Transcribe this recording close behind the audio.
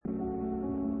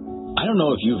I don't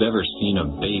know if you've ever seen a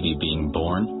baby being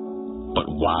born, but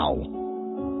wow.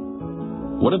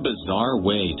 What a bizarre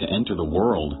way to enter the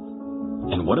world,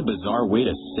 and what a bizarre way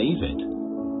to save it.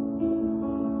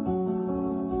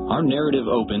 Our narrative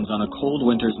opens on a cold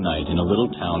winter's night in a little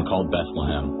town called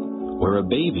Bethlehem, where a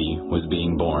baby was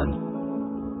being born.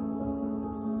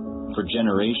 For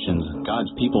generations,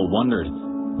 God's people wondered,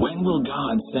 when will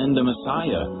God send a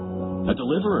Messiah, a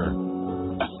deliverer,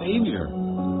 a Savior?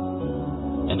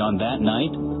 And on that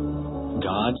night,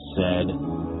 God said,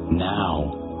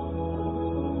 now.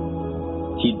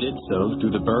 He did so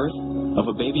through the birth of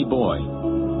a baby boy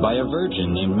by a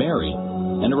virgin named Mary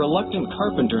and a reluctant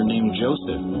carpenter named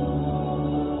Joseph.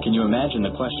 Can you imagine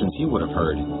the questions he would have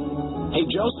heard? Hey,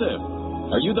 Joseph,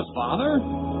 are you the father?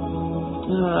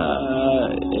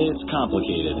 It's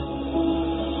complicated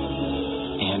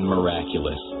and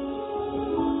miraculous.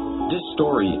 This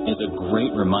story is a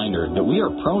great reminder that we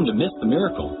are prone to miss the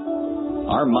miracle.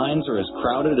 Our minds are as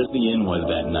crowded as the inn was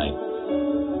that night.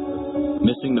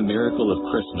 Missing the miracle of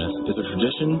Christmas is a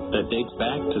tradition that dates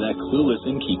back to that clueless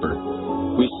innkeeper.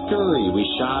 We scurry, we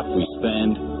shop, we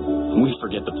spend, and we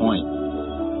forget the point.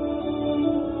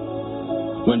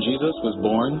 When Jesus was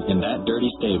born in that dirty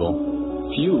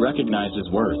stable, few recognized his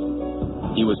worth.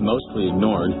 He was mostly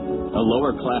ignored, a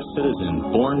lower-class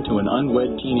citizen born to an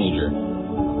unwed teenager.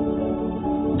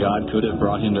 God could have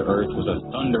brought him to earth with a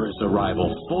thunderous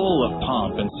arrival, full of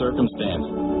pomp and circumstance.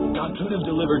 God could have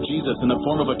delivered Jesus in the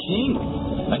form of a king,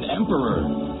 an emperor,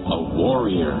 a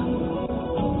warrior.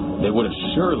 They would have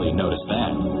surely noticed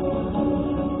that.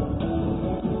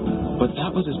 But that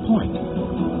was his point.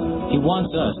 He wants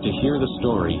us to hear the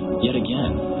story yet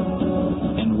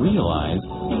again and realize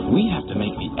we have to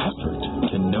make the effort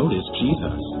to notice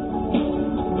Jesus.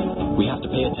 We have to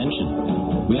pay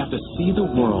attention. We have to see the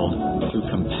world through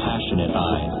compassionate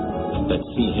eyes that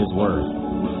see his worth.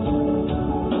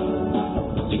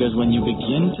 Because when you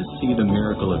begin to see the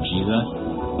miracle of Jesus,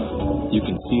 you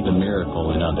can see the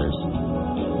miracle in others.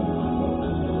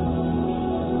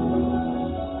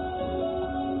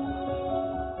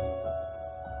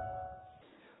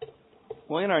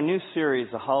 Well, in our new series,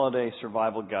 The Holiday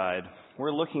Survival Guide,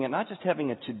 we're looking at not just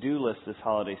having a to-do list this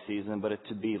holiday season, but a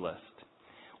to-be list.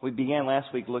 We began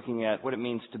last week looking at what it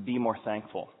means to be more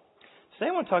thankful. Today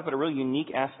I want to talk about a really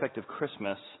unique aspect of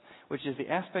Christmas, which is the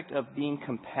aspect of being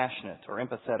compassionate or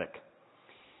empathetic.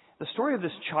 The story of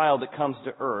this child that comes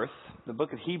to earth, the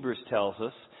book of Hebrews tells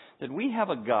us that we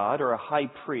have a God or a high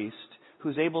priest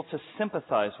who's able to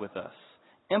sympathize with us,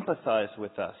 empathize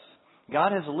with us.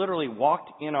 God has literally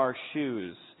walked in our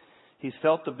shoes. He's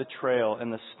felt the betrayal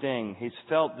and the sting. He's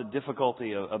felt the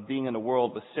difficulty of being in a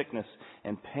world with sickness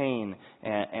and pain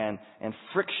and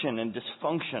friction and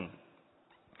dysfunction.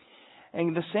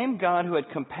 And the same God who had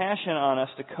compassion on us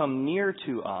to come near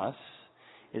to us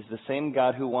is the same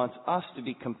God who wants us to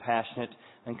be compassionate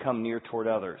and come near toward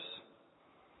others.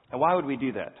 And why would we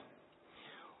do that?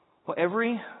 Well,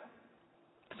 every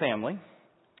family,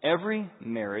 every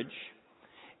marriage,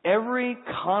 every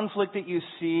conflict that you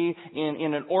see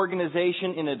in an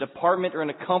organization, in a department, or in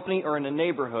a company, or in a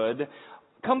neighborhood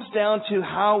comes down to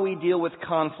how we deal with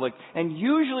conflict. And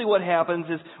usually what happens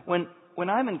is when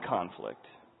I'm in conflict,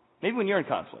 maybe when you're in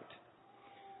conflict,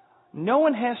 no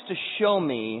one has to show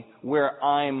me where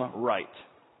I'm right.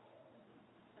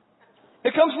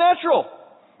 It comes natural.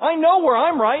 I know where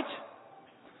I'm right.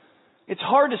 It's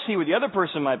hard to see where the other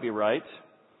person might be right,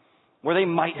 where they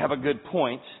might have a good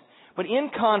point. But in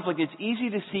conflict, it's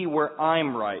easy to see where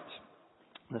I'm right.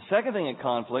 The second thing in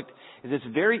conflict is it's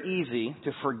very easy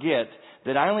to forget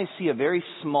that I only see a very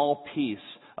small piece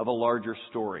of a larger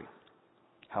story.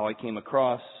 How I came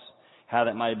across, how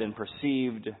that might have been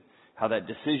perceived, how that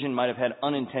decision might have had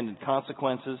unintended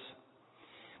consequences.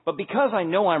 But because I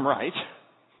know I'm right,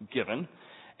 given,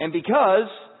 and because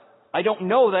I don't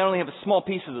know that I only have a small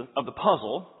piece of the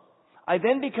puzzle, I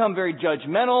then become very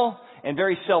judgmental and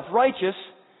very self-righteous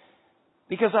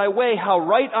because I weigh how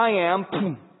right I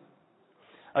am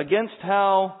against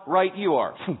how right you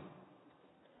are.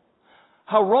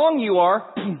 How wrong you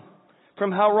are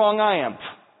from how wrong I am.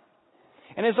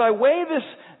 And as I weigh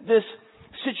this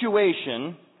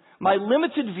situation, my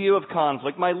limited view of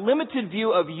conflict, my limited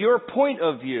view of your point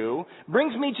of view,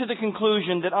 brings me to the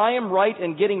conclusion that I am right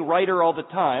and getting righter all the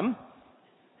time,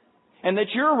 and that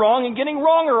you're wrong and getting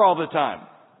wronger all the time.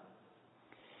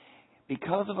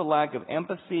 Because of a lack of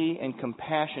empathy and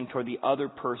compassion toward the other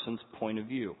person's point of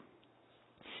view.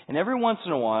 And every once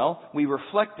in a while, we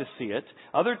reflect to see it.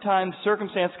 Other times,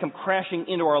 circumstances come crashing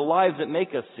into our lives that make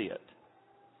us see it.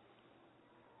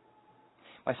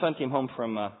 My son came home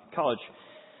from college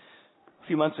a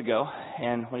few months ago,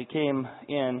 and when he came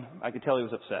in, I could tell he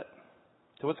was upset.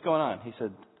 So what's going on? He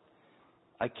said,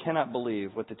 I cannot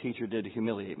believe what the teacher did to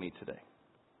humiliate me today.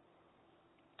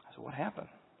 I said, what happened?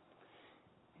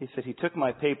 He said he took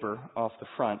my paper off the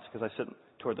front, because I sit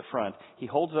toward the front. He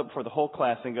holds it up for the whole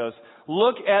class and goes,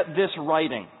 look at this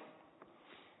writing.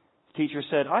 The teacher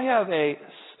said, I have a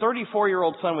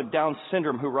 34-year-old son with Down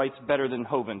syndrome who writes better than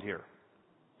Hovind here.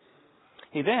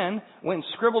 He then went and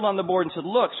scribbled on the board and said,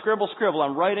 look, scribble, scribble,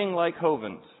 I'm writing like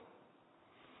Hovind.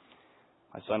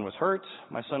 My son was hurt.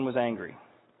 My son was angry.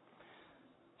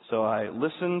 So I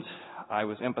listened. I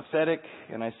was empathetic.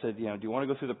 And I said, do you want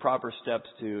to go through the proper steps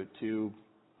to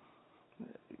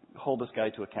hold this guy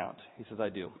to account? He says, I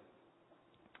do.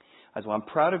 I said, well, I'm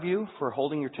proud of you for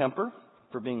holding your temper,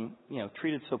 for being,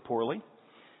 treated so poorly.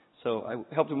 So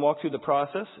I helped him walk through the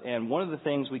process, and one of the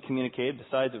things we communicated,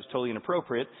 besides it was totally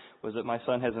inappropriate, was that my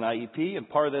son has an IEP, and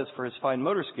part of that is for his fine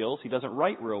motor skills. He doesn't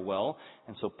write real well,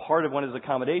 and so part of one of his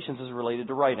accommodations is related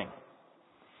to writing.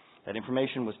 That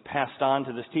information was passed on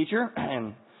to this teacher,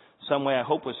 and some way I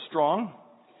hope was strong.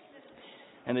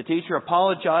 And the teacher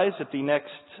apologized at the next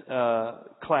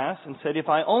class and said, if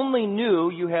I only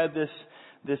knew you had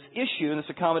this issue and this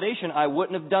accommodation, I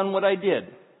wouldn't have done what I did.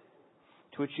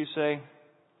 To which you say,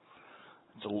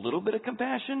 it's a little bit of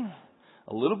compassion,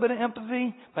 a little bit of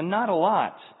empathy, but not a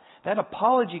lot. That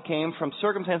apology came from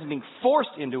circumstances being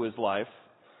forced into his life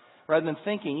rather than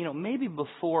thinking, maybe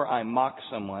before I mock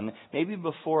someone, maybe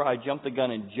before I jump the gun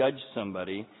and judge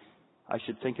somebody, I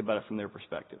should think about it from their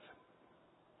perspective.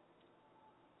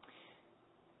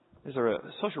 There's a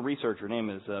social researcher, her name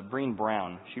is Breen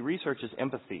Brown. She researches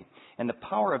empathy and the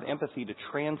power of empathy to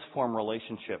transform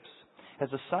relationships.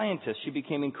 As a scientist, she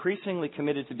became increasingly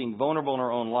committed to being vulnerable in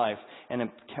her own life and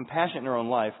compassionate in her own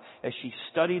life as she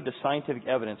studied the scientific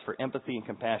evidence for empathy and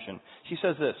compassion. She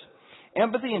says this,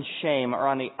 empathy and shame are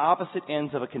on the opposite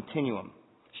ends of a continuum.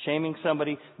 Shaming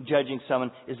somebody, judging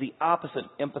someone is the opposite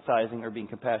of empathizing or being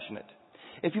compassionate.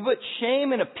 If you put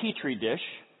shame in a petri dish,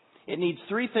 it needs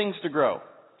three things to grow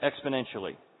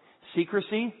exponentially.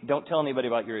 Secrecy, don't tell anybody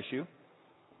about your issue.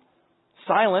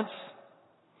 Silence,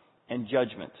 and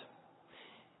judgment.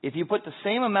 If you put the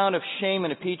same amount of shame in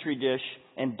a petri dish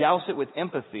and douse it with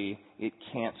empathy, it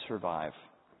can't survive.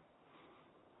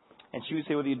 And she would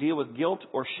say whether you deal with guilt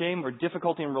or shame or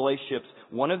difficulty in relationships,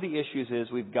 one of the issues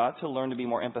is we've got to learn to be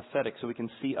more empathetic so we can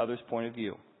see others' point of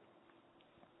view.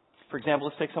 For example,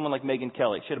 let's take someone like Megyn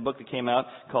Kelly. She had a book that came out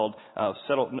called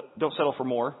Don't Settle for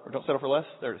More, or Don't Settle for Less,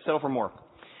 or Settle for More.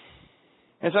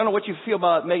 And so I don't know what you feel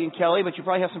about Megyn Kelly, but you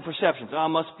probably have some perceptions.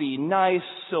 Must be nice,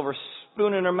 silver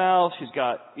spoon in her mouth. She's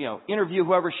got, interview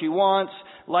whoever she wants.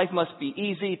 Life must be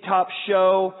easy, top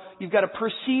show. You've got a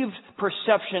perceived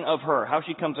perception of her, how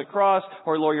she comes across,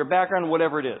 her lawyer background,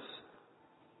 whatever it is.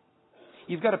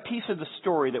 You've got a piece of the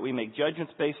story that we make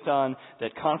judgments based on,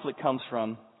 that conflict comes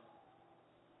from.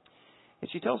 And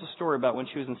she tells a story about when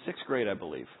she was in 6th grade, I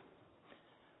believe.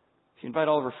 She invited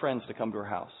all of her friends to come to her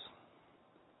house.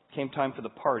 Came time for the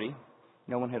party.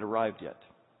 No one had arrived yet.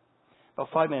 About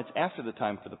 5 minutes after the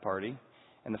time for the party,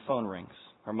 and the phone rings.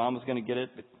 Her mom was going to get it,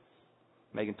 but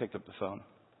Megyn picked up the phone.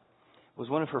 It was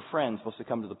one of her friends supposed to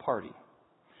come to the party.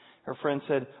 Her friend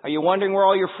said, are you wondering where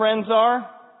all your friends are?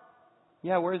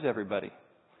 Yeah, where's everybody?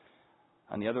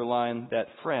 On the other line, that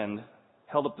friend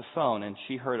held up the phone, and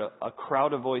she heard a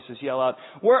crowd of voices yell out,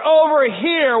 we're over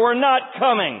here, we're not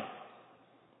coming.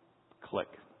 Click.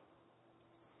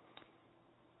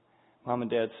 Mom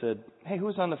and Dad said, hey,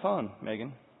 who's on the phone,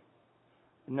 Megyn?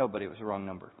 Nobody. It was the wrong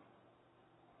number.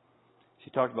 She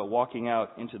talked about walking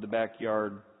out into the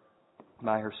backyard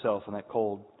by herself on that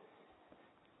cold,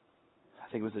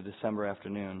 I think it was a December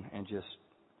afternoon, and just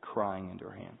crying into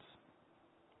her hands.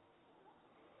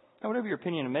 Now, whatever your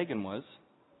opinion of Megyn was,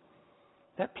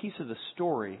 that piece of the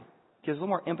story gives a little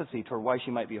more empathy toward why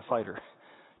she might be a fighter,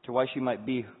 to why she might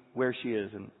be where she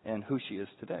is and who she is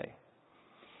today.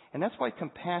 And that's why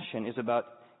compassion is about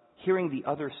hearing the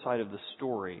other side of the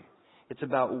story. It's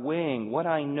about weighing what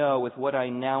I know with what I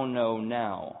now know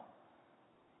now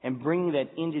and bringing that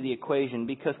into the equation,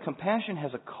 because compassion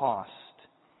has a cost.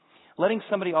 Letting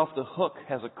somebody off the hook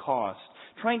has a cost.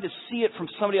 Trying to see it from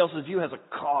somebody else's view has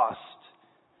a cost.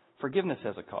 Forgiveness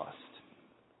has a cost.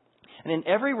 And in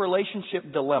every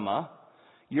relationship dilemma,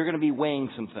 you're going to be weighing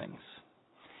some things.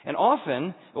 And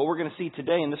often, what we're going to see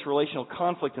today in this relational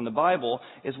conflict in the Bible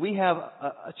is we have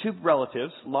two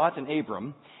relatives, Lot and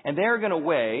Abram, and they're going to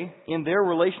weigh, in their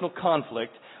relational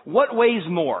conflict, what weighs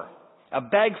more? A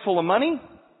bag full of money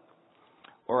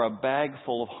or a bag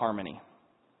full of harmony?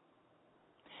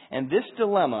 And this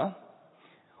dilemma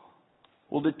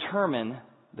will determine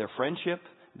their friendship,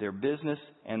 their business,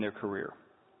 and their career?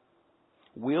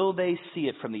 Will they see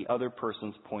it from the other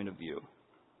person's point of view?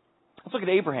 Let's look at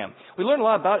Abraham. We learn a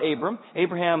lot about Abram.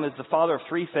 Abraham is the father of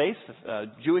three faiths,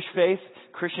 Jewish faith,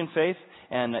 Christian faith,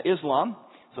 and Islam.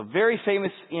 So very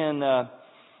famous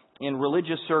in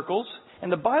religious circles.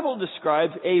 And the Bible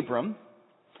describes Abram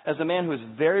as a man who is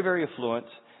very, very affluent,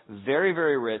 very,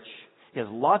 very rich. He has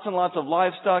lots and lots of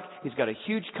livestock. He's got a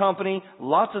huge company,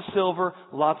 lots of silver,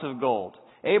 lots of gold.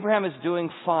 Abraham is doing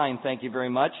fine, thank you very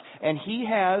much. And he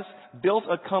has built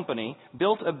a company,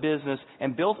 built a business,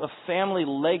 and built a family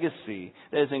legacy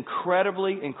that is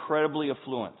incredibly, incredibly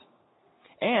affluent.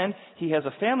 And he has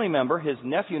a family member, his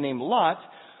nephew named Lot,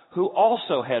 who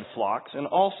also had flocks and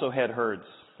also had herds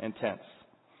and tents.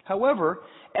 However,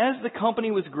 as the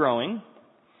company was growing,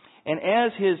 and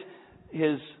as his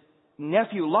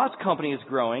nephew Lot's company is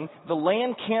growing, the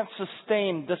land can't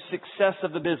sustain the success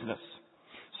of the business.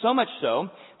 So much so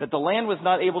that the land was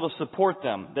not able to support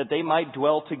them, that they might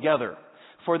dwell together.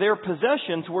 For their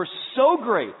possessions were so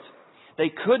great, they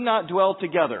could not dwell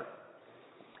together.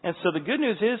 And so the good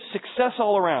news is success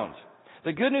all around.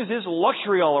 The good news is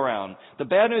luxury all around. The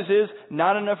bad news is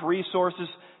not enough resources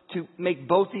to make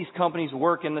both these companies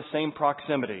work in the same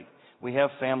proximity. We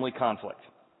have family conflict.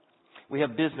 We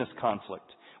have business conflict.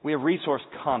 We have resource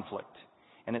conflict.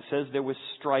 And it says there was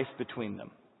strife between them.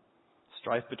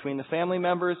 Strife between the family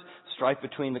members, strife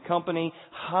between the company.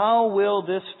 How will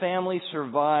this family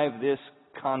survive this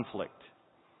conflict?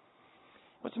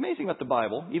 What's amazing about the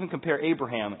Bible, even compare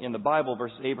Abraham in the Bible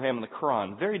versus Abraham in the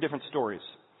Quran, very different stories.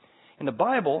 In the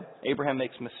Bible, Abraham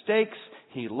makes mistakes,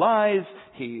 he lies,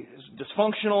 he is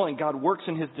dysfunctional, and God works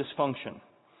in his dysfunction.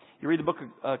 You read the book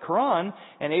of Quran,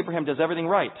 and Abraham does everything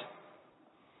right.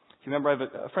 If you remember, I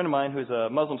have a friend of mine who's a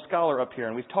Muslim scholar up here,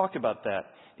 and we've talked about that.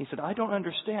 He said, I don't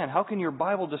understand. How can your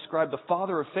Bible describe the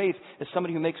father of faith as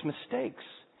somebody who makes mistakes?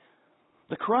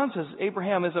 The Quran says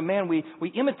Abraham is a man we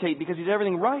imitate because he's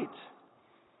everything right.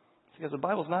 Because the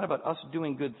Bible is not about us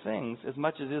doing good things as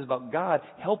much as it is about God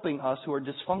helping us who are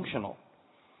dysfunctional.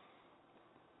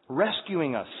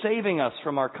 Rescuing us, saving us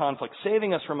from our conflict,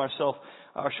 saving us from our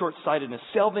short-sightedness,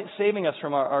 saving us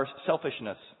from our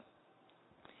selfishness.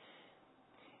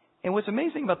 And what's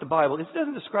amazing about the Bible is it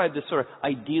doesn't describe this sort of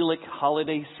idyllic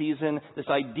holiday season, this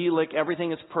idyllic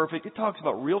everything is perfect. It talks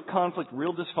about real conflict,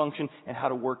 real dysfunction, and how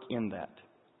to work in that.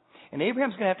 And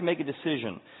Abraham's going to have to make a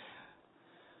decision.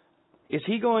 Is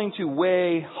he going to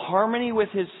weigh harmony with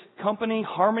his company,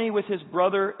 harmony with his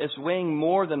brother as weighing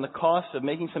more than the cost of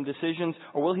making some decisions?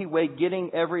 Or will he weigh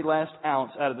getting every last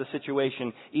ounce out of the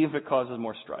situation, even if it causes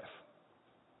more strife?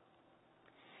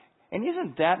 And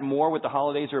isn't that more what the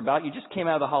holidays are about? You just came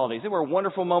out of the holidays. There were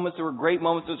wonderful moments. There were great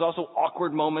moments. There was also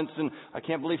awkward moments. And I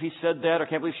can't believe he said that. Or I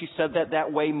can't believe she said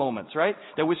that way moments, right?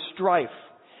 There was strife.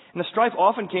 And the strife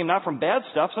often came not from bad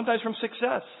stuff, sometimes from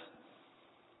success.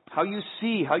 How you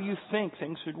see, how you think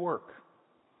things should work.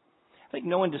 I think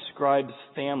no one describes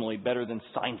family better than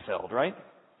Seinfeld, right?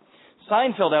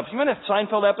 Seinfeld episode. You remember that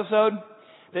Seinfeld episode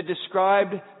that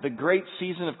described the great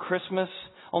season of Christmas?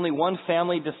 Only one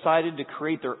family decided to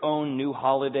create their own new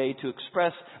holiday to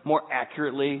express more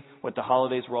accurately what the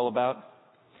holidays were all about.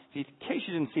 In case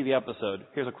you didn't see the episode,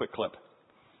 here's a quick clip.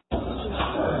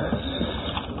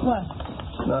 What?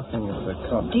 Nothing at the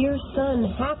cup. Dear son,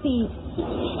 happy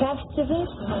Festivus?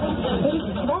 What is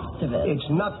Festivus? It's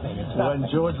nothing. It's when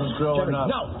George was growing up,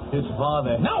 his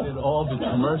father did all the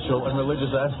commercial and religious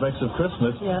aspects of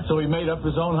Christmas, so he made up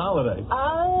his own holiday.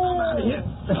 Oh.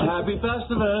 Happy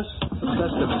Festivus.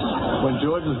 Festivus. When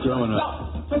George was growing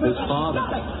up, his father...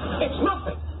 It's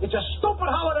nothing. It's a stupid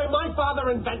holiday my father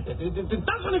invented. It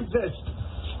doesn't exist.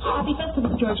 Happy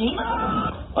Festivus, Georgie.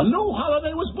 A new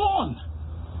holiday was born.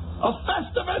 A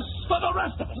Festivus for the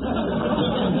rest of us.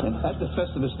 And at the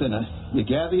Festivus dinner, you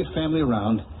gather your family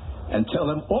around and tell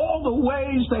them all the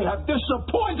ways they have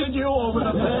disappointed you over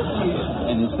the past year.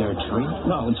 And is there a tree?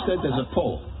 No, instead there's a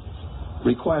pole.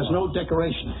 Requires no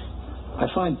decoration. I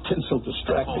find tinsel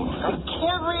distracting. I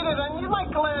can't read it. I need my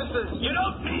glasses. You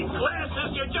don't need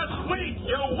glasses. You're just weak.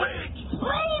 You're weak.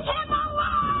 Leave him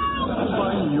alone. I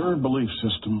find your belief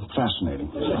system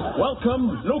fascinating.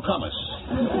 Welcome, newcomers.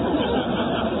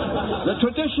 The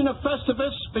tradition of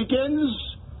Festivus begins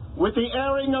with the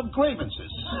airing of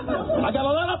grievances. I got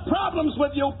a lot of problems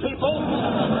with you people.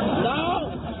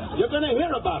 Now, you're going to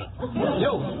hear about it.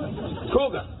 You,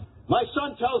 Kruger, my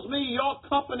son tells me your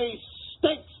company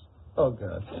stinks. Oh,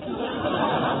 God.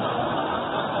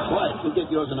 Right, we'll get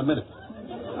yours in a minute.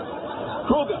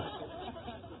 Kruger,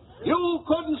 you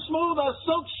couldn't smooth a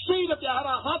silk sheet if you had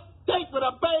a hot date with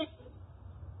a babe.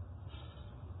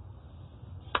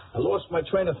 I lost my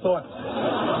train of thought.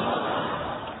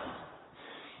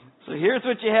 So here's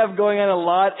what you have going on in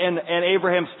Lot and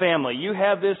Abraham's family. You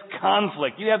have this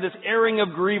conflict. You have this airing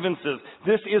of grievances.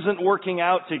 This isn't working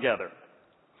out together.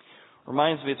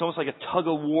 Reminds me, it's almost like a tug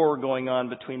of war going on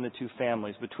between the two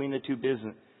families, between the two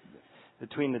business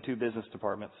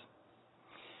departments.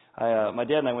 My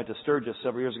dad and I went to Sturgis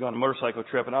several years ago on a motorcycle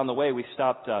trip, and on the way we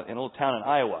stopped in a little town in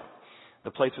Iowa,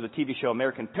 the place where the TV show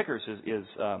American Pickers is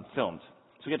filmed.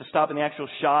 So we got to stop in the actual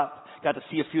shop, got to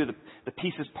see a few of the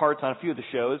pieces, parts on a few of the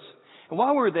shows. And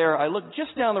while we were there, I looked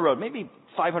just down the road, maybe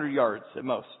 500 yards at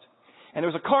most, and there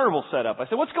was a carnival set up. I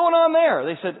said, "What's going on there?"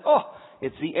 They said, "Oh,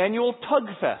 it's the annual Tug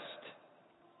Fest."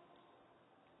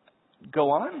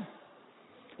 Go on.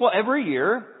 Well, every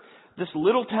year, this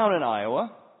little town in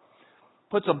Iowa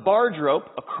puts a barge rope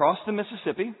across the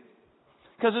Mississippi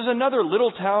because there's another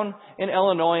little town in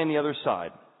Illinois on the other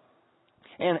side.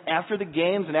 And after the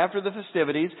games and after the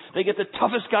festivities, they get the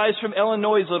toughest guys from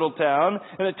Illinois' little town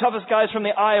and the toughest guys from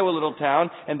the Iowa little town,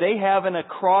 and they have an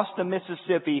across the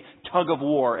Mississippi tug of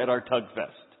war at our Tug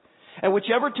Fest. And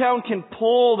whichever town can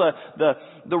pull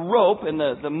the rope and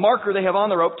the marker they have on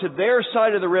the rope to their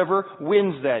side of the river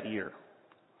wins that year.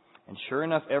 And sure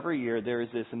enough, every year there is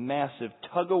this massive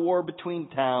tug-of-war between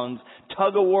towns,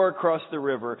 tug-of-war across the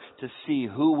river to see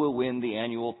who will win the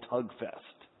annual Tug Fest.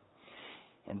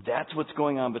 And that's what's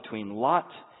going on between Lot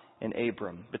and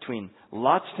Abram, between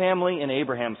Lot's family and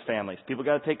Abraham's families. People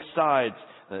got to take sides,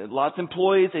 Lot's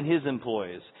employees and his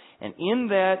employees. And in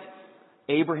that,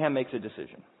 Abraham makes a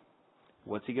decision.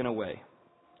 What's he going to weigh?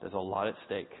 There's a lot at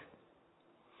stake.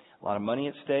 A lot of money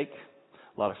at stake,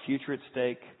 a lot of future at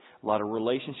stake, a lot of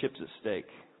relationships at stake.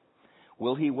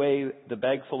 Will he weigh the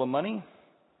bag full of money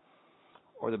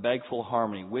or the bag full of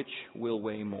harmony? Which will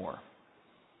weigh more?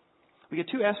 We get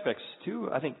two aspects, two,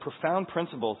 I think, profound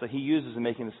principles that he uses in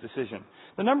making this decision.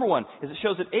 The number one is it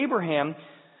shows that Abraham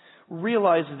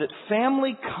realizes that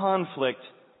family conflict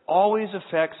always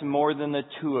affects more than the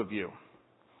two of you.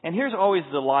 And here's always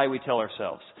the lie we tell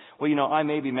ourselves. Well, you know, I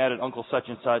may be mad at Uncle such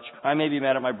and such, I may be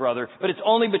mad at my brother, but it's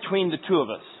only between the two of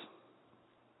us.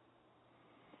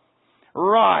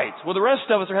 Right. Well, the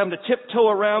rest of us are having to tiptoe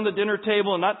around the dinner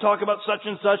table and not talk about such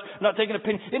and such, not take an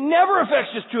opinion. It never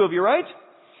affects just two of you, right?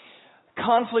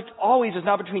 Conflict always is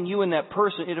not between you and that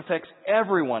person. It affects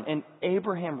everyone. And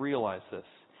Abraham realized this.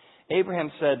 Abraham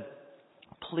said,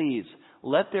 please,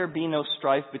 let there be no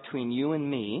strife between you and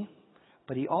me.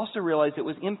 But he also realized it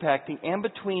was impacting and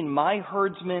between my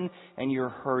herdsmen and your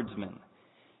herdsmen.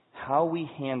 How we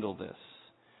handle this,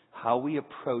 how we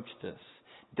approach this,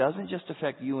 doesn't just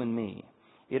affect you and me.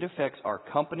 It affects our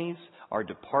companies, our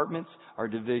departments, our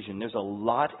division. There's a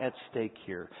lot at stake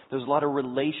here. There's a lot of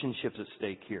relationships at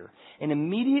stake here. And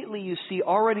immediately you see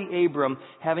already Abram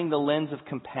having the lens of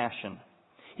compassion.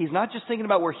 He's not just thinking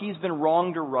about where he's been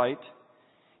wronged or right.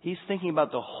 He's thinking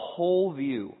about the whole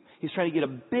view. He's trying to get a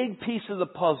big piece of the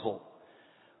puzzle.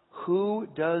 Who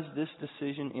does this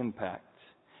decision impact?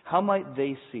 How might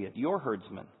they see it? Your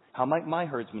herdsmen. How might my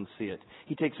herdsmen see it?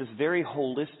 He takes this very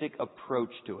holistic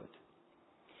approach to it.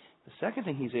 The second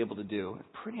thing he's able to do, in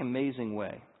a pretty amazing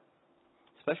way,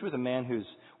 especially with a man who's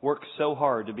worked so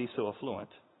hard to be so affluent,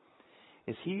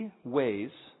 is he weighs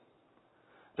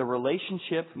the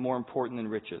relationship more important than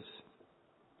riches.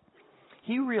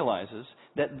 He realizes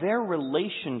that their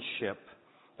relationship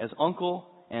as uncle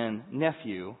and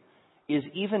nephew is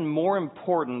even more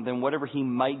important than whatever he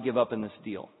might give up in this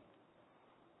deal.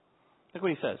 Look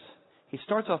what he says. He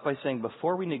starts off by saying,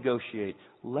 before we negotiate,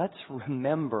 let's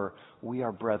remember we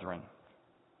are brethren.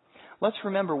 Let's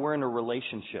remember we're in a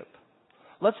relationship.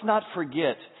 Let's not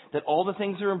forget that all the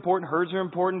things are important. Herds are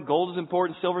important. Gold is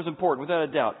important. Silver is important, without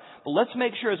a doubt. But let's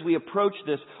make sure as we approach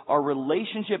this, our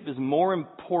relationship is more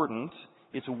important.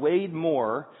 It's weighed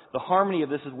more. The harmony of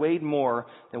this is weighed more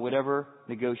than whatever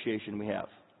negotiation we have.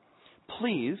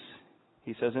 Please,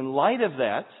 he says, in light of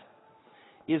that,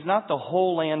 is not the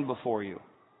whole land before you.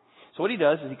 So what he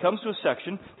does is he comes to a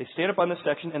section, they stand up on this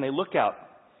section, and they look out.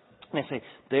 And they say,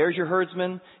 there's your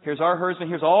herdsman, here's our herdsman,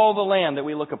 here's all the land that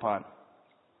we look upon.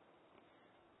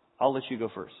 I'll let you go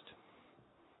first.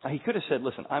 Now, he could have said,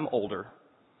 listen, I'm older.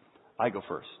 I go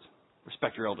first.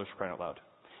 Respect your elders, for crying out loud.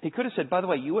 He could have said, by the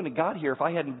way, you wouldn't have got here if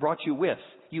I hadn't brought you with.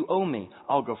 You owe me.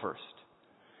 I'll go first.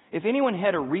 If anyone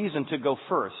had a reason to go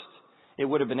first, it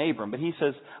would have been Abram. But he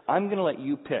says, I'm going to let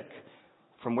you pick.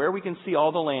 From where we can see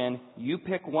all the land, you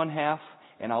pick one half,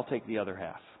 and I'll take the other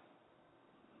half.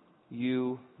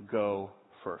 You go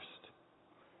first.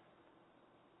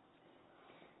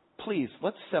 Please,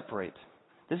 let's separate.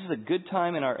 This is a good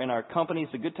time in our company.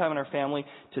 It's a good time in our family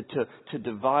to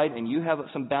divide, and you have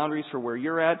some boundaries for where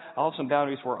you're at. I'll have some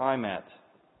boundaries where I'm at.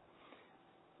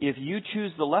 If you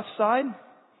choose the left side,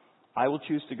 I will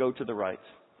choose to go to the right.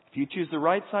 If you choose the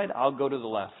right side, I'll go to the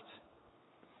left.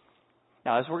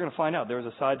 Now, as we're going to find out, there was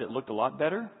a side that looked a lot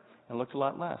better and looked a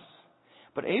lot less.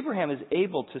 But Abraham is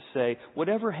able to say,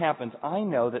 whatever happens, I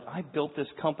know that I built this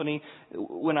company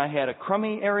when I had a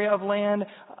crummy area of land.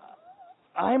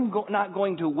 I'm not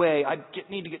going to weigh,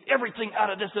 need to get everything out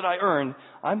of this that I earned.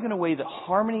 I'm going to weigh that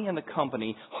harmony in the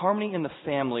company, harmony in the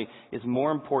family is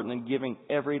more important than giving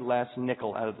every last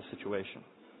nickel out of the situation.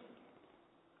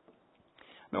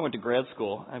 I went to grad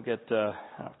school. I've got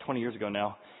 20 years ago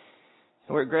now.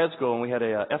 We were at grad school and we had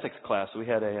a ethics class. We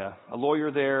had a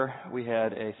lawyer there, we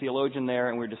had a theologian there,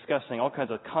 and we were discussing all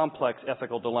kinds of complex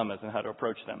ethical dilemmas and how to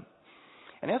approach them.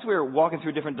 And as we were walking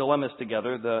through different dilemmas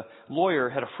together, the lawyer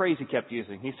had a phrase he kept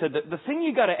using. He said that the thing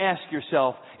you got to ask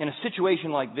yourself in a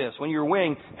situation like this, when you're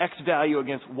weighing X value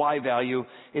against Y value,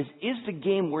 is the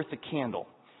game worth the candle?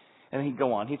 And he'd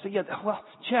go on. He'd say, yeah, well,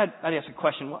 Chad, I'd ask a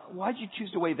question. Why'd you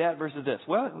choose to weigh that versus this?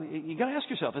 Well, you got to ask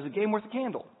yourself, is the game worth the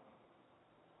candle?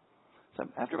 So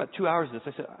after about 2 hours of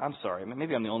this, I said, I'm sorry,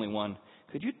 maybe I'm the only one.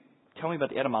 Could you tell me about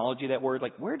the etymology of that word?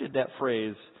 Like, where did that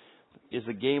phrase, is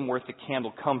the game worth the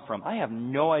candle, come from? I have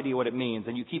no idea what it means,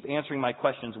 and you keep answering my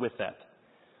questions with that.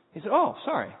 He said, oh,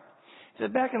 sorry. He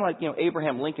said, back in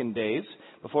Abraham Lincoln days,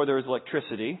 before there was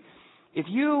electricity, if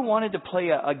you wanted to play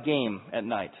a game at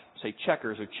night, say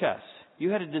checkers or chess,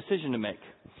 you had a decision to make.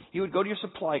 You would go to your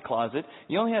supply closet.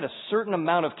 You only had a certain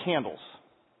amount of candles.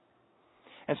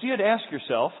 And so you had to ask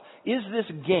yourself, is this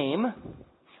game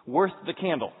worth the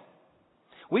candle?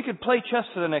 We could play chess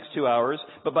for the next 2 hours,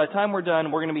 but by the time we're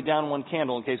done, we're going to be down one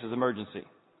candle in case of emergency.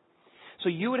 So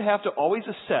you would have to always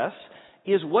assess,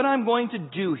 is what I'm going to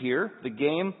do here, the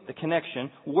game, the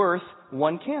connection, worth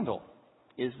one candle?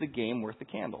 Is the game worth the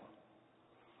candle?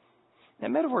 That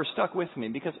metaphor stuck with me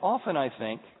because often I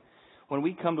think when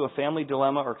we come to a family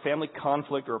dilemma or family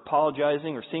conflict or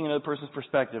apologizing or seeing another person's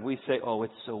perspective, we say, oh,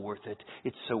 it's so worth it.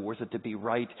 It's so worth it to be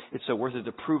right. It's so worth it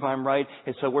to prove I'm right.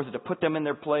 It's so worth it to put them in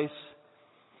their place.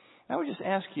 I would just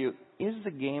ask you, is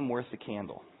the game worth the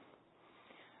candle?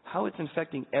 How it's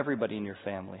affecting everybody in your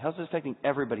family? How's it affecting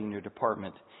everybody in your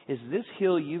department? Is this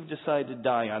hill you've decided to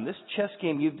die on, this chess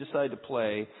game you've decided to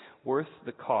play, worth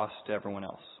the cost to everyone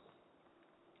else?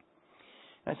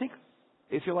 And I think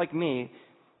if you're like me,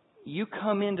 you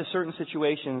come into certain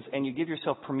situations and you give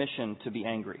yourself permission to be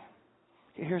angry.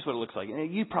 Here's what it looks like.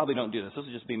 You probably don't do this. This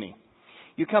will just be me.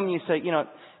 You come and you say,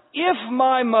 if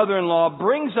my mother-in-law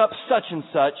brings up such and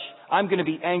such, I'm going to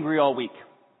be angry all week.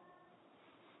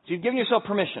 So you've given yourself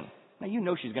permission. Now you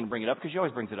know she's going to bring it up because she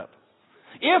always brings it up.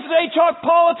 If they talk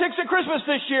politics at Christmas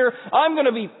this year, I'm going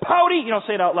to be pouty. You don't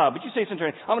say it out loud, but you say something.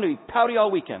 I'm going to be pouty all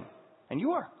weekend. And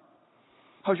you are.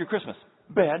 How's your Christmas?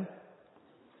 Bad.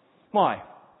 Why?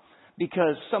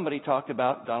 Because somebody talked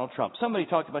about Donald Trump. Somebody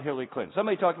talked about Hillary Clinton.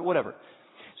 Somebody talked about whatever.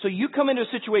 So you come into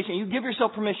a situation, you give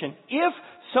yourself permission. If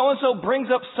so-and-so brings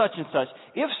up such and such,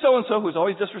 if so-and-so, who's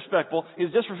always disrespectful,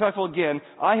 is disrespectful again,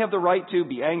 I have the right to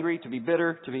be angry, to be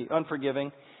bitter, to be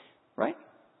unforgiving. Right?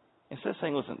 Instead of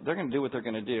saying, listen, they're going to do what they're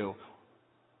going to do,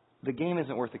 the game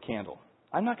isn't worth the candle.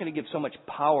 I'm not going to give so much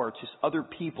power to other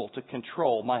people to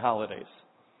control my holidays.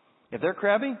 If they're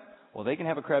crabby, well, they can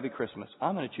have a crabby Christmas.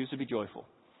 I'm going to choose to be joyful.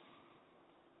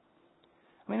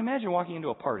 I mean, imagine walking into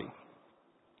a party.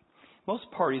 Most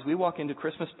parties, we walk into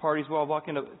Christmas parties, we all walk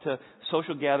into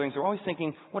social gatherings, we're always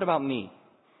thinking, what about me?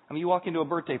 I mean, you walk into a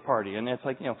birthday party, and it's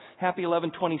like, happy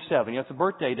 11/27. It's a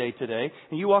birthday day today,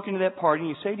 and you walk into that party, and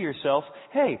you say to yourself,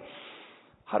 hey,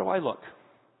 how do I look?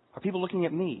 Are people looking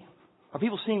at me? Are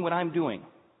people seeing what I'm doing?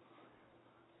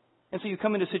 And so you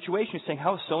come into a situation saying,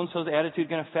 how is so-and-so's attitude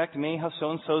going to affect me? How is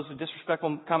so-and-so's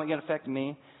disrespectful comment going to affect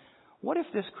me? What if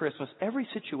this Christmas, every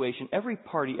situation, every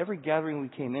party, every gathering we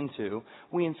came into,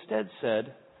 we instead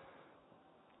said,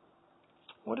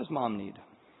 what does Mom need?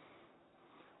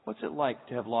 What's it like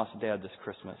to have lost Dad this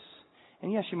Christmas?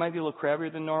 And yes, you might be a little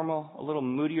crabbier than normal, a little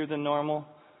moodier than normal,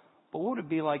 but what would it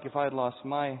be like if I had lost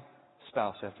my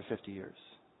spouse after 50 years?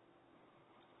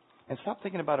 And stop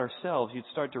thinking about ourselves. You'd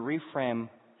start to reframe,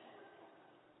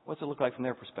 what's it look like from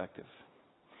their perspective?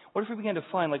 What if we began to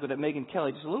find, like with that Megyn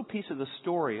Kelly, just a little piece of the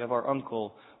story of our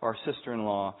uncle or our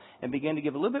sister-in-law and began to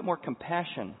give a little bit more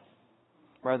compassion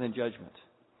rather than judgment?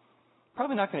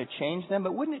 Probably not going to change them,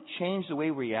 but wouldn't it change the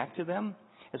way we react to them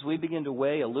as we begin to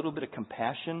weigh a little bit of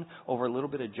compassion over a little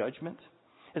bit of judgment?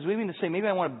 As we begin to say, maybe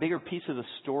I want a bigger piece of the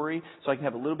story so I can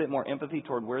have a little bit more empathy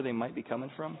toward where they might be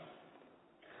coming from?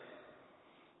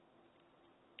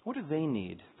 What do they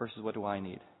need versus what do I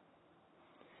need?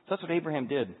 So that's what Abraham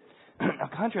did. Now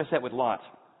contrast that with Lot.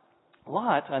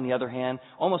 Lot, on the other hand,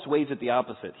 almost weighs it the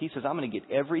opposite. He says, I'm going to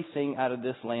get everything out of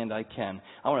this land I can.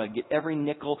 I want to get every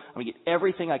nickel. I'm going to get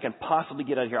everything I can possibly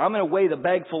get out of here. I'm going to weigh the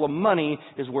bag full of money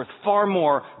is worth far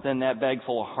more than that bag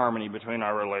full of harmony between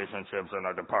our relationships and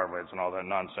our departments and all that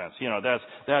nonsense. You know,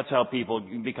 that's how people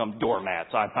become doormats.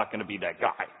 I'm not going to be that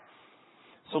guy.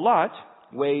 So Lot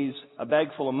weighs a bag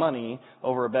full of money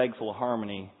over a bag full of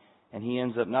harmony, and he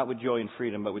ends up not with joy and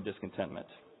freedom, but with discontentment.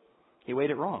 He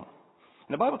weighed it wrong.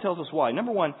 And the Bible tells us why.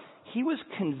 Number one, he was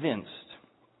convinced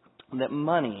that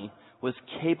money was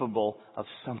capable of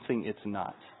something it's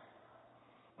not.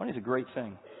 Money is a great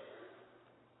thing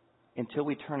until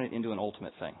we turn it into an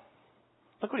ultimate thing.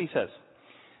 Look what he says.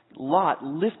 Lot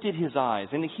lifted his eyes.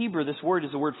 In the Hebrew, this word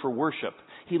is a word for worship.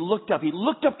 He looked up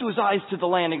to his eyes to the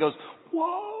land and goes,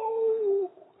 whoa!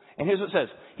 And here's what it says.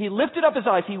 He lifted up his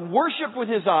eyes, he worshiped with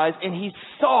his eyes, and he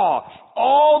saw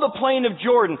all the plain of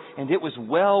Jordan, and it was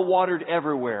well watered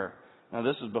everywhere. Now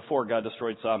this is before God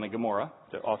destroyed Sodom and Gomorrah.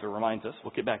 The author reminds us.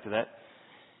 We'll get back to that.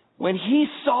 When he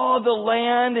saw the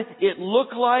land, it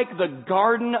looked like the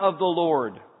garden of the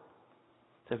Lord.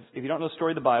 If you don't know the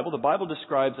story of the Bible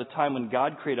describes a time when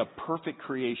God created a perfect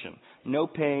creation. No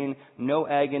pain, no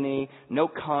agony, no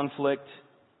conflict.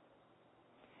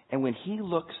 And when he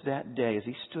looks that day, as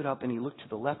he stood up and he looked to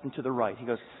the left and to the right, he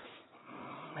goes,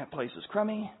 that place is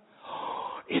crummy.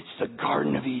 It's the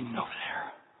Garden of Eden over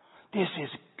there. This is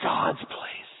God's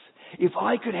place. If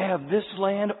I could have this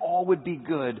land, all would be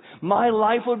good. My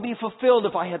life would be fulfilled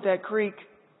if I had that creek.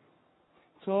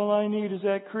 That's all I need is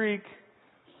that creek.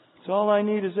 That's all I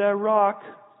need is that rock.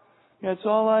 That's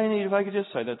all I need. If I could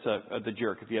just say, that's The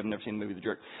Jerk, if you haven't never seen the movie The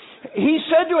Jerk. He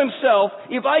said to himself,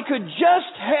 if I could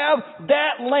just have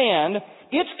that land,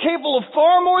 it's capable of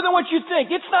far more than what you think.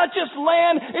 It's not just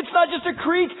land. It's not just a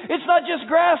creek. It's not just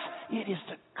grass. It is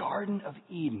the Garden of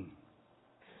Eden.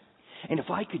 And if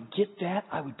I could get that,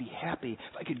 I would be happy.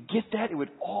 If I could get that, it would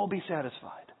all be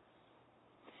satisfied.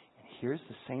 And here's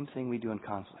the same thing we do in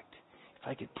conflict. If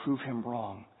I could prove him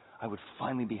wrong, I would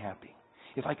finally be happy.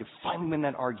 If I could finally win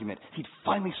that argument, he'd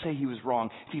finally say he was wrong.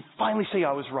 If he'd finally say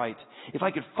I was right. If I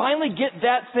could finally get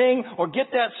that thing or get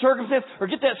that circumstance or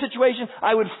get that situation,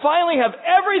 I would finally have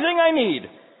everything I need.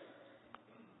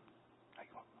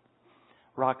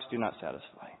 Rocks do not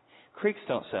satisfy. Creeks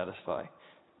don't satisfy.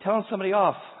 Telling somebody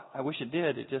off, I wish it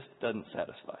did, it just doesn't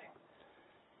satisfy.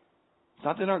 It's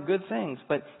not that there aren't good things,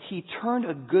 but he turned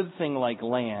a good thing like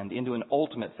land into an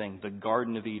ultimate thing, the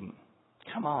Garden of Eden.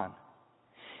 Come on.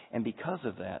 And because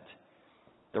of that,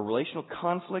 the relational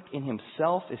conflict in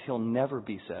himself is he'll never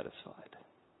be satisfied.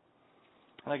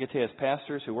 And I can tell you, as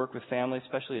pastors who work with families,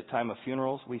 especially at time of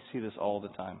funerals, we see this all the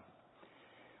time.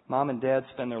 Mom and dad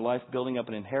spend their life building up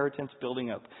an inheritance, building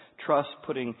up trust,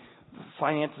 putting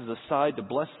finances aside to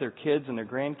bless their kids and their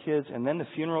grandkids, and then the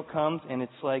funeral comes, and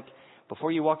it's like,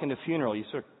 before you walk into a funeral, you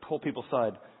sort of pull people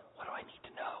aside. What do I need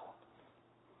to know?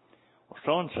 Well,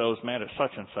 so-and-so's mad at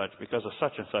such and such because of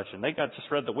such and such, and they just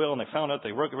read the will and they found out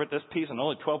they wrote this piece and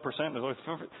only 12%.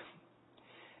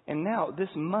 And now this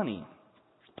money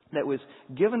that was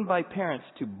given by parents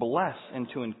to bless and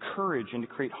to encourage and to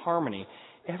create harmony,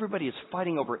 everybody is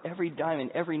fighting over every dime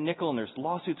and every nickel, and there's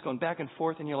lawsuits going back and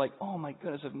forth, and you're like, oh my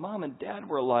goodness, if mom and dad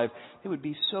were alive, they would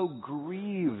be so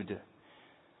grieved.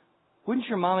 Wouldn't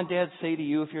your mom and dad say to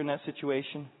you if you're in that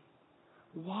situation,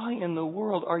 why in the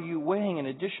world are you weighing an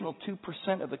additional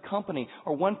 2% of the company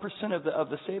or 1% of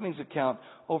the savings account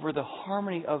over the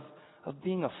harmony of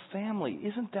being a family?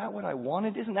 Isn't that what I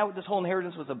wanted? Isn't that what this whole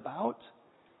inheritance was about?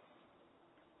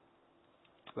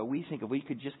 But we think if we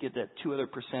could just get that 2 other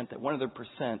percent, that 1 other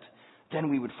percent, then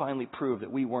we would finally prove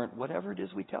that we weren't whatever it is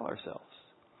we tell ourselves.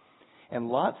 And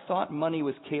Lot thought money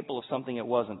was capable of something it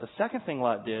wasn't. The second thing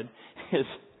Lot did is,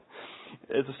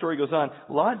 as the story goes on,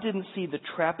 Lot didn't see the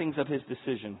trappings of his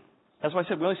decision. That's why I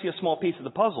said we only see a small piece of the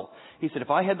puzzle. He said, if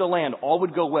I had the land, all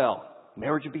would go well.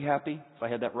 Marriage would be happy if I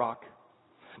had that rock.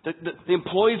 The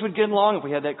employees would get along if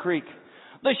we had that creek.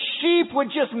 The sheep would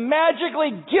just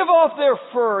magically give off their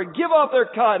fur, give off their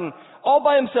cotton, all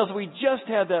by themselves if we just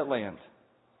had that land.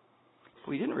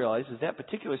 What we didn't realize is that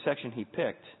particular section he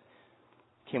picked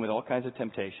came with all kinds of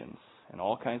temptations and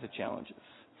all kinds of challenges.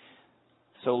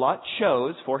 So Lot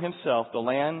chose for himself the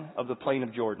land of the plain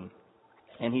of Jordan,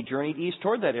 and he journeyed east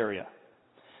toward that area.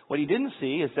 What he didn't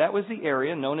see is that was the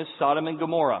area known as Sodom and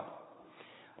Gomorrah,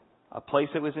 a place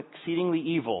that was exceedingly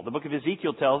evil. The book of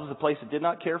Ezekiel tells us a place that did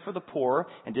not care for the poor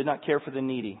and did not care for the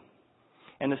needy.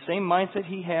 And the same mindset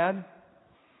he had,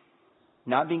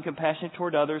 not being compassionate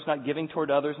toward others, not giving toward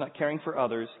others, not caring for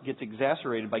others, gets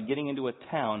exacerbated by getting into a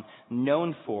town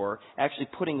known for actually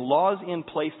putting laws in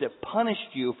place that punished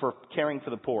you for caring for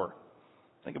the poor.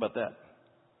 Think about that.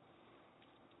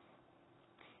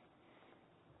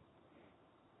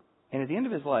 And at the end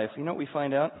of his life, you know what we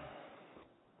find out?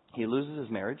 He loses his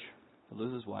marriage. He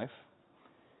loses his wife.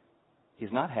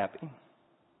 He's not happy.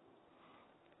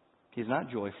 He's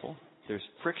not joyful. There's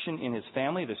friction in his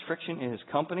family. There's friction in his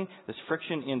company. There's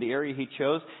friction in the area he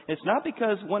chose. It's not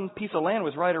because one piece of land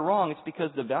was right or wrong. It's because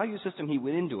the value system he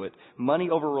went into it, money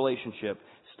over relationship,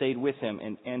 stayed with him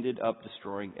and ended up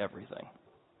destroying everything.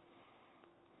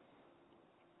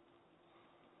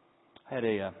 I had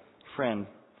a friend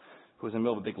who was in the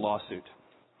middle of a big lawsuit.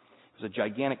 It was a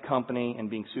gigantic company and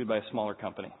being sued by a smaller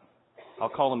company. I'll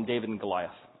call them David and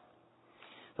Goliath.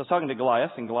 So I was talking to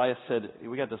Goliath, and Goliath said,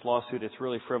 we got this lawsuit. It's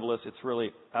really frivolous. It's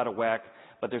really out of whack.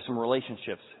 But there's some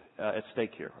relationships at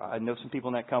stake here. I know some people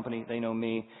in that company. They know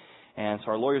me. And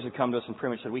so our lawyers had come to us and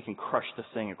pretty much said, we can crush this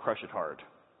thing and crush it hard.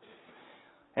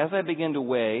 As I began to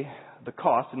weigh the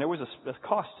cost, and there was a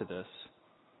cost to this,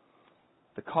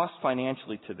 the cost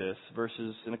financially to this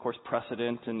versus, and of course,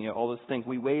 precedent and all those things,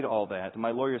 we weighed all that. And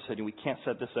my lawyer said, we can't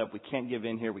set this up. We can't give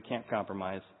in here. We can't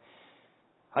compromise.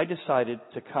 I decided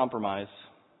to compromise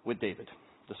with David,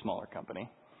 the smaller company.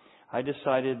 I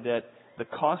decided that the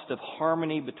cost of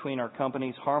harmony between our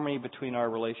companies, harmony between our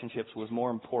relationships was more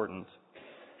important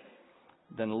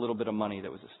than a little bit of money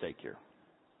that was at stake here.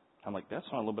 I'm like, that's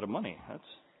not a little bit of money.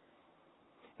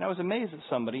 And I was amazed that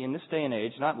somebody in this day and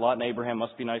age, not Lot and Abraham,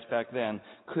 must be nice back then,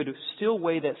 could still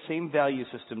weigh that same value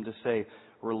system to say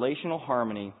relational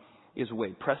harmony is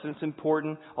weighed. Precedent's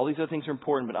important. All these other things are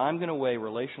important, but I'm going to weigh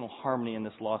relational harmony in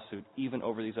this lawsuit even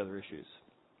over these other issues.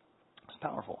 It's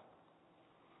powerful.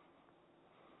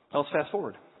 Now let's fast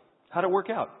forward. How did it work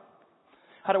out?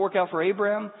 How did it work out for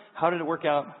Abraham? How did it work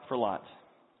out for Lot?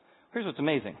 Here's what's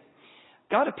amazing.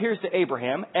 God appears to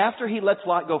Abraham after he lets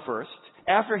Lot go first,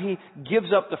 after he gives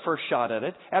up the first shot at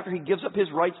it, after he gives up his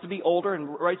rights to be older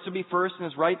and rights to be first and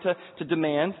his right to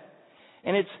demand.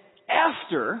 And it's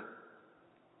after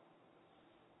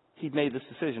he'd made this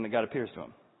decision that God appears to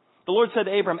him. The Lord said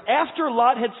to Abram, after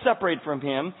Lot had separated from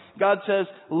him, God says,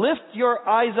 lift your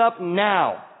eyes up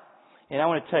now. And I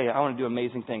want to tell you, I want to do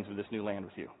amazing things with this new land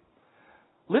with you.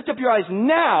 Lift up your eyes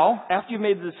now after you've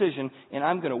made the decision, and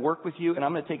I'm going to work with you, and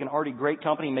I'm going to take an already great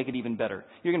company and make it even better.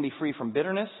 You're going to be free from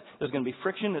bitterness. There's going to be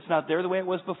friction that's not there the way it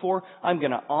was before. I'm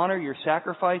going to honor your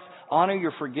sacrifice, honor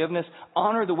your forgiveness,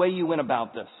 honor the way you went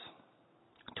about this.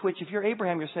 To which, if you're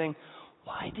Abraham, you're saying,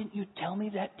 why didn't you tell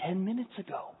me that 10 minutes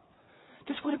ago?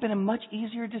 This would have been a much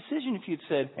easier decision if you'd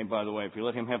said, hey, by the way, if you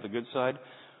let him have the good side,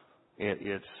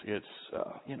 it's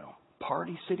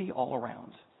party city all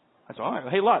around. I said, all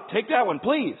right, hey, Lot, take that one,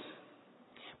 please.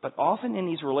 But often in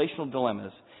these relational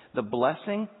dilemmas, the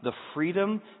blessing, the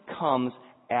freedom comes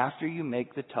after you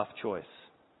make the tough choice.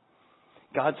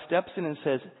 God steps in and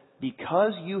says,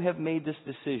 because you have made this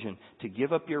decision to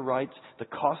give up your rights, the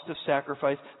cost of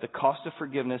sacrifice, the cost of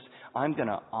forgiveness, I'm going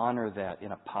to honor that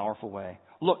in a powerful way.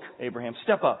 Look, Abraham,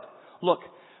 step up. Look,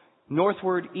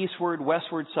 northward, eastward,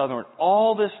 westward, southward,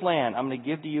 all this land I'm going to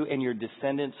give to you and your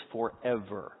descendants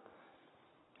forever.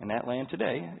 And that land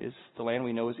today is the land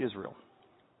we know as Israel.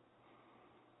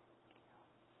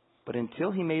 But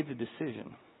until he made the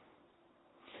decision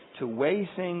to weigh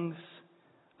things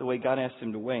the way God asked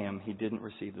him to weigh them, he didn't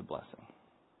receive the blessing.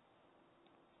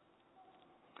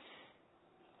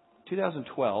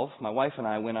 2012, my wife and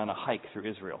I went on a hike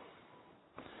through Israel.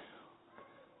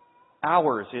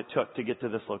 Hours it took to get to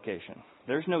this location.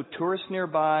 There's no tourists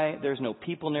nearby. There's no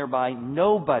people nearby.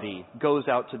 Nobody goes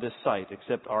out to this site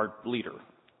except our leader.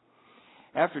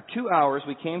 After 2 hours,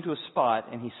 we came to a spot,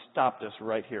 and he stopped us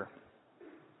right here.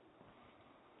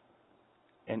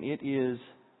 And it is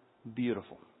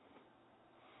beautiful.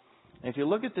 And if you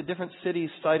look at the different cities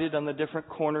cited on the different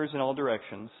corners in all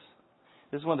directions,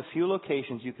 this is one of the few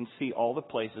locations you can see all the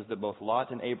places that both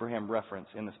Lot and Abraham reference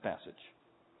in this passage.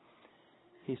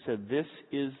 He said, this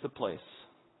is the place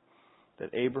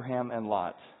that Abraham and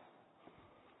Lot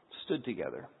stood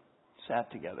together, sat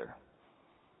together,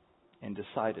 and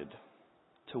decided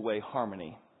to weigh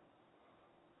harmony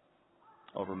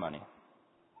over money.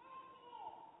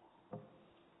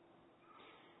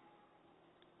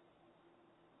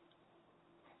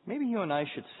 Maybe you and I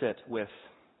should sit with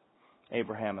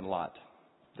Abraham and Lot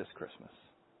this Christmas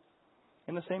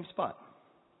in the same spot.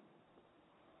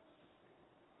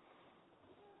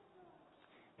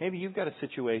 Maybe you've got a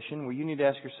situation where you need to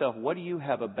ask yourself, what do you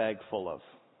have a bag full of?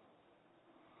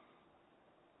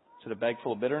 Is it a bag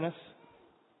full of bitterness?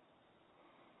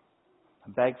 A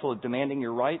bag full of demanding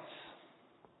your rights?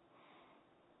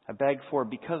 A bag for,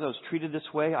 because I was treated this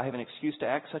way, I have an excuse to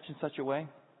act such and such a way?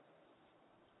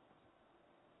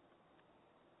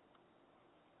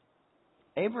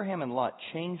 Abraham and Lot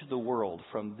changed the world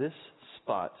from this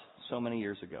spot so many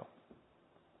years ago.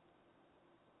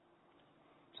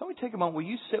 So let me take a moment. Will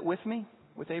you sit with me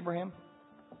with Abraham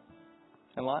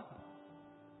and Lot?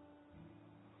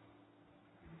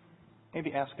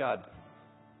 Maybe ask God,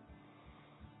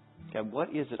 God,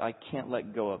 what is it I can't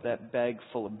let go of? That bag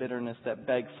full of bitterness, that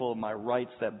bag full of my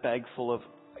rights, that bag full of,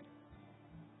 I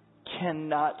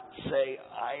cannot say,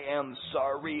 I am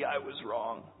sorry, I was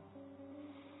wrong.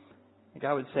 And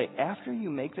God would say, after you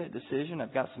make that decision,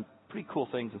 I've got some pretty cool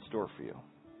things in store for you.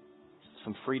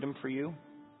 Some freedom for you.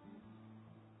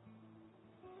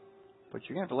 But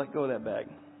you're going to have to let go of that bag.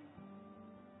 And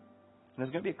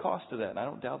there's going to be a cost to that, and I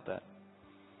don't doubt that.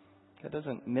 God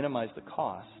doesn't minimize the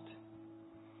cost.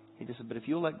 He just said, but if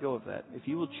you'll let go of that, if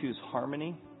you will choose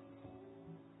harmony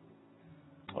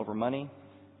over money,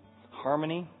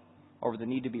 harmony over the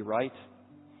need to be right,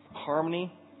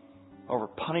 harmony over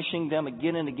punishing them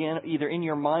again and again, either in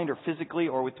your mind or physically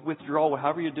or with withdrawal,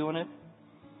 however you're doing it,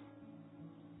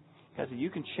 God said, you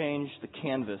can change the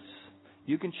canvas.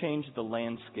 You can change the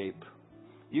landscape.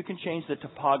 You can change the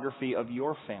topography of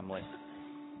your family.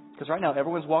 Because right now,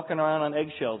 everyone's walking around on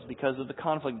eggshells because of the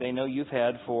conflict they know you've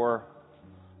had for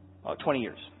 20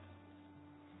 years.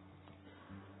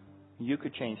 You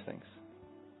could change things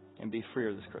and be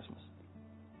freer this Christmas.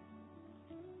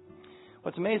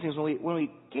 What's amazing is when we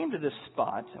came to this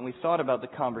spot and we thought about the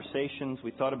conversations,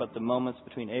 we thought about the moments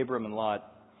between Abram and Lot,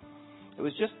 it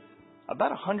was just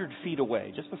about 100 feet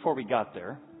away, just before we got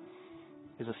there,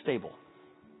 is a stable.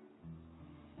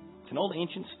 It's an old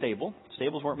ancient stable.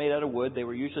 Stables weren't made out of wood. They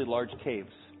were usually large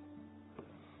caves,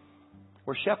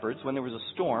 where shepherds, when there was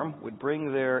a storm, would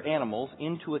bring their animals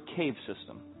into a cave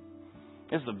system.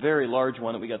 This is a very large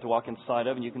one that we got to walk inside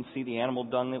of, and you can see the animal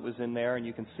dung that was in there, and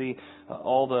you can see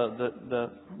all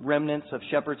the remnants of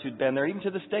shepherds who'd been there. Even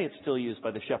to this day, it's still used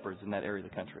by the shepherds in that area of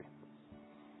the country.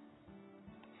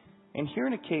 And here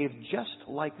in a cave just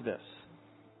like this,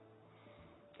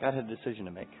 God had a decision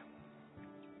to make.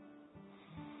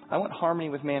 I want harmony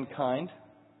with mankind.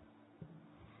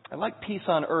 I like peace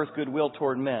on earth, goodwill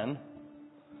toward men.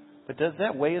 But does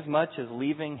that weigh as much as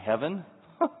leaving heaven?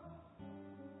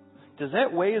 Does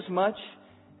that weigh as much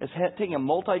as taking a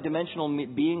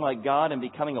multidimensional being like God and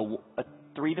becoming a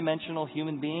three-dimensional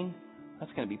human being?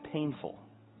 That's going to be painful.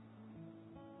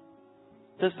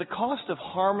 Does the cost of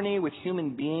harmony with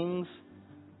human beings,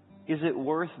 is it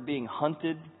worth being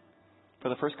hunted for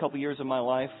the first couple years of my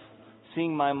life?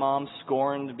 Seeing my mom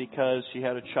scorned because she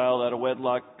had a child out of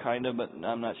wedlock, kind of, but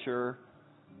I'm not sure.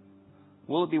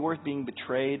 Will it be worth being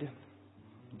betrayed,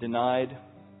 denied,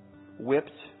 whipped,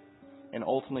 and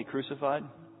ultimately crucified?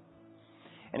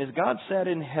 And as God sat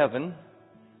in heaven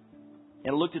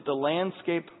and looked at the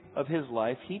landscape of his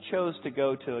life, he chose to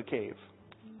go to a cave.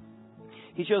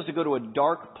 He chose to go to a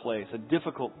dark place, a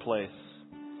difficult place,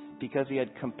 because he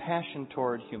had compassion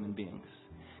toward human beings,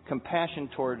 compassion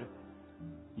toward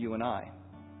you and I.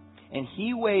 And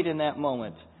he weighed in that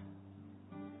moment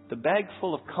the bag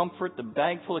full of comfort, the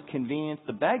bag full of convenience,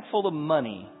 the bag full of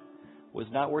money was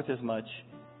not worth as much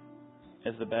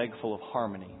as the bag full of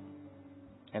harmony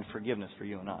and forgiveness for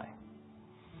you and I.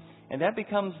 And that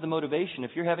becomes the motivation.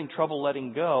 If you're having trouble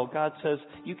letting go, God says,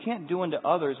 you can't do unto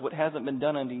others what hasn't been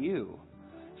done unto you.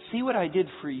 See what I did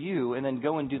for you and then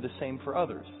go and do the same for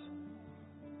others.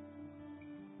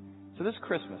 So this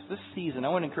Christmas, this season, I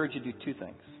want to encourage you to do two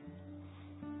things.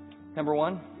 Number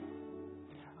one,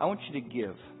 I want you to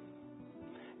give.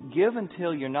 Give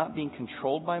until you're not being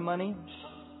controlled by money,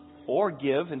 or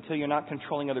give until you're not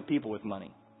controlling other people with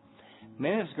money.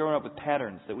 Many of us growing up with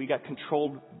patterns that we got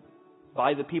controlled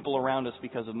by the people around us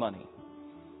because of money.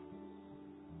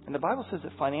 And the Bible says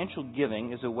that financial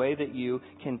giving is a way that you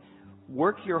can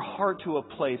work your heart to a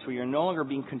place where you're no longer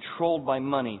being controlled by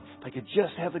money. If I could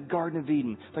just have the Garden of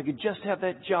Eden, if I could just have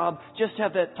that job, just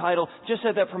have that title, just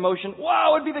have that promotion,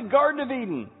 wow, it'd be the Garden of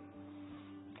Eden.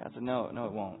 God said, no,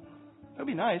 it won't. It'll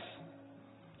be nice,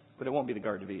 but it won't be the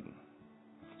Garden of Eden.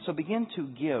 So begin to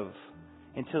give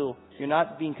until you're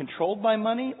not being controlled by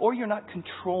money or you're not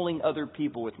controlling other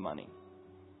people with money.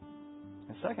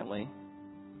 And secondly,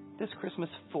 this Christmas,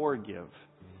 forgive.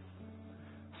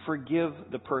 Forgive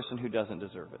the person who doesn't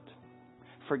deserve it.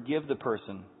 Forgive the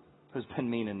person who's been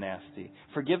mean and nasty.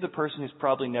 Forgive the person who's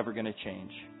probably never going to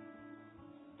change.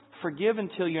 Forgive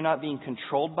until you're not being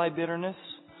controlled by bitterness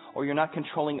or you're not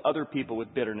controlling other people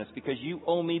with bitterness because you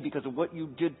owe me because of what you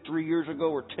did 3 years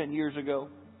ago or 10 years ago.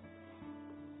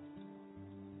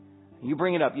 You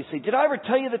bring it up. You say, did I ever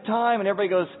tell you the time? And everybody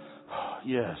goes, oh,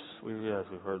 yes, we've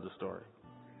heard the story.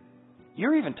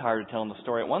 You're even tired of telling the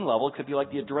story at one level, except you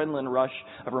like the adrenaline rush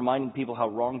of reminding people how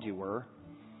wronged you were.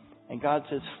 And God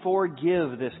says,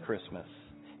 forgive this Christmas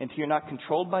until you're not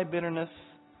controlled by bitterness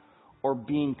or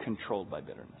being controlled by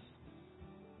bitterness.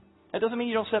 That doesn't mean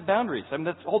you don't set boundaries. I mean,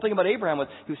 that's the whole thing about Abraham was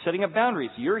he was setting up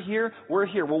boundaries. You're here, we're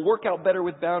here. We'll work out better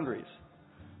with boundaries.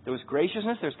 There was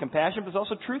graciousness, there's compassion, but there's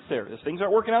also truth there. As things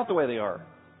aren't working out the way they are.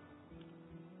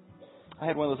 I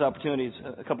had one of those opportunities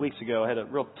a couple weeks ago. I had a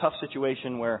real tough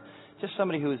situation where just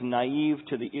somebody who is naive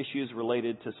to the issues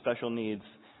related to special needs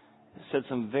said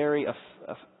some very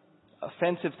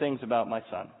offensive things about my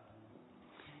son.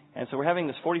 And so we're having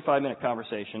this 45-minute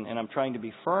conversation, and I'm trying to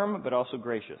be firm but also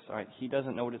gracious. All right, he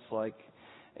doesn't know what it's like.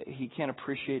 He can't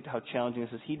appreciate how challenging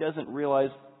this is. He doesn't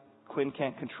realize Quinn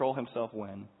can't control himself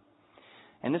when.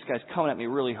 And this guy's coming at me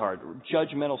really hard.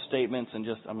 Judgmental statements and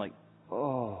just, I'm like,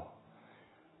 oh.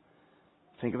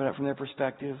 Think about it from their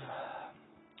perspective.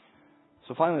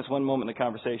 So finally, this one moment in the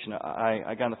conversation,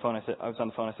 I got on the phone. I was on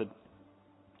the phone. I said,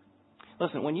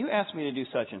 listen, when you ask me to do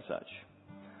such and such,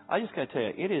 I just got to tell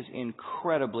you, it is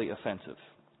incredibly offensive.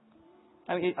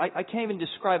 I mean, I can't even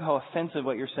describe how offensive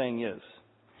what you're saying is.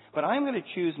 But I'm going to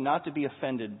choose not to be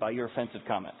offended by your offensive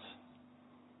comments.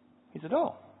 He said,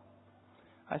 oh.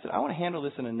 I said, I want to handle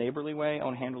this in a neighborly way. I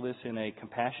want to handle this in a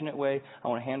compassionate way. I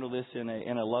want to handle this in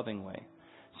a loving way.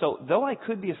 So though I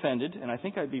could be offended, and I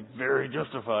think I'd be very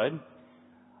justified,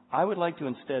 I would like to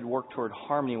instead work toward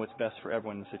harmony and what's best for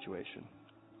everyone in the situation.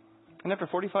 And after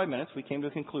 45 minutes, we came to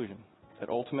a conclusion that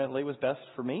ultimately was best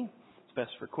for me, it's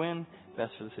best for Quinn,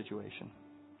 best for the situation.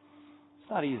 It's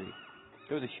not easy.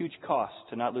 There was a huge cost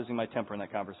to not losing my temper in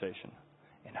that conversation.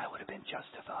 And I would have been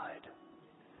justified.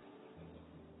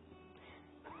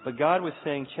 But God was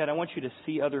saying, Chet, I want you to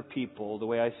see other people the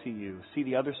way I see you. See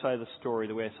the other side of the story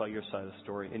the way I saw your side of the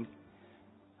story. And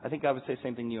I think God would say the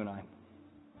same thing to you and I.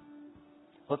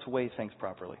 Let's weigh things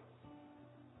properly.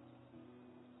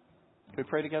 Can we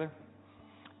pray together?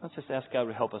 Let's just ask God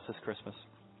to help us this Christmas.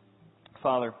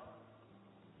 Father,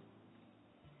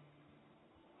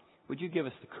 would you give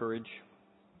us the courage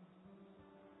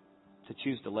to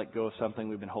choose to let go of something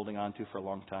we've been holding on to for a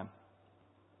long time?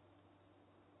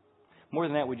 More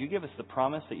than that, would you give us the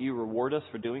promise that you reward us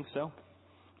for doing so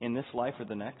in this life or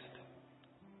the next?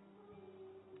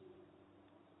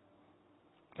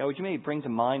 God, would you maybe bring to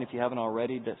mind, if you haven't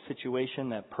already, that situation,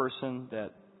 that person,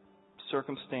 that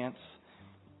circumstance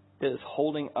that is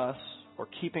holding us or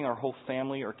keeping our whole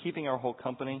family or keeping our whole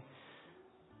company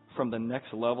from the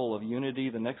next level of unity,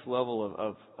 the next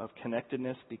level of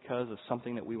connectedness because of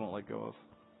something that we won't let go of?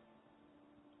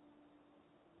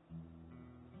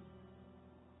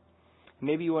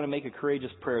 Maybe you want to make a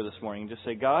courageous prayer this morning and just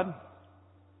say, God,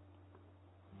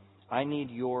 I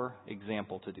need your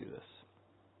example to do this.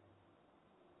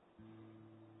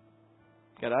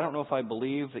 God, I don't know if I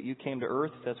believe that you came to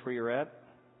earth, if that's where you're at.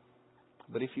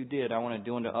 But if you did, I want to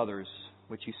do unto others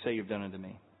what you say you've done unto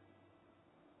me.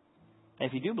 And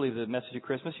if you do believe the message of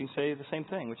Christmas, you can say the same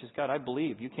thing, which is, God, I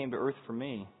believe you came to earth for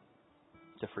me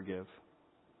to forgive.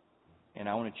 And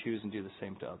I want to choose and do the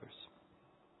same to others.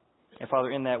 And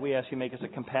Father, in that, we ask you to make us a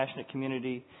compassionate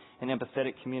community, an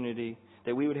empathetic community,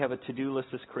 that we would have a to-do list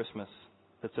this Christmas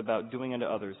that's about doing unto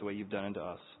others the way you've done unto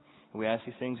us. And we ask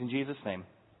these things in Jesus' name.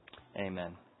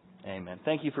 Amen. Amen.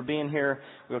 Thank you for being here.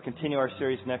 We will continue our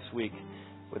series next week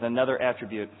with another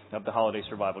attribute of the Holiday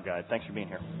Survival Guide. Thanks for being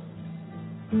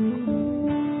here.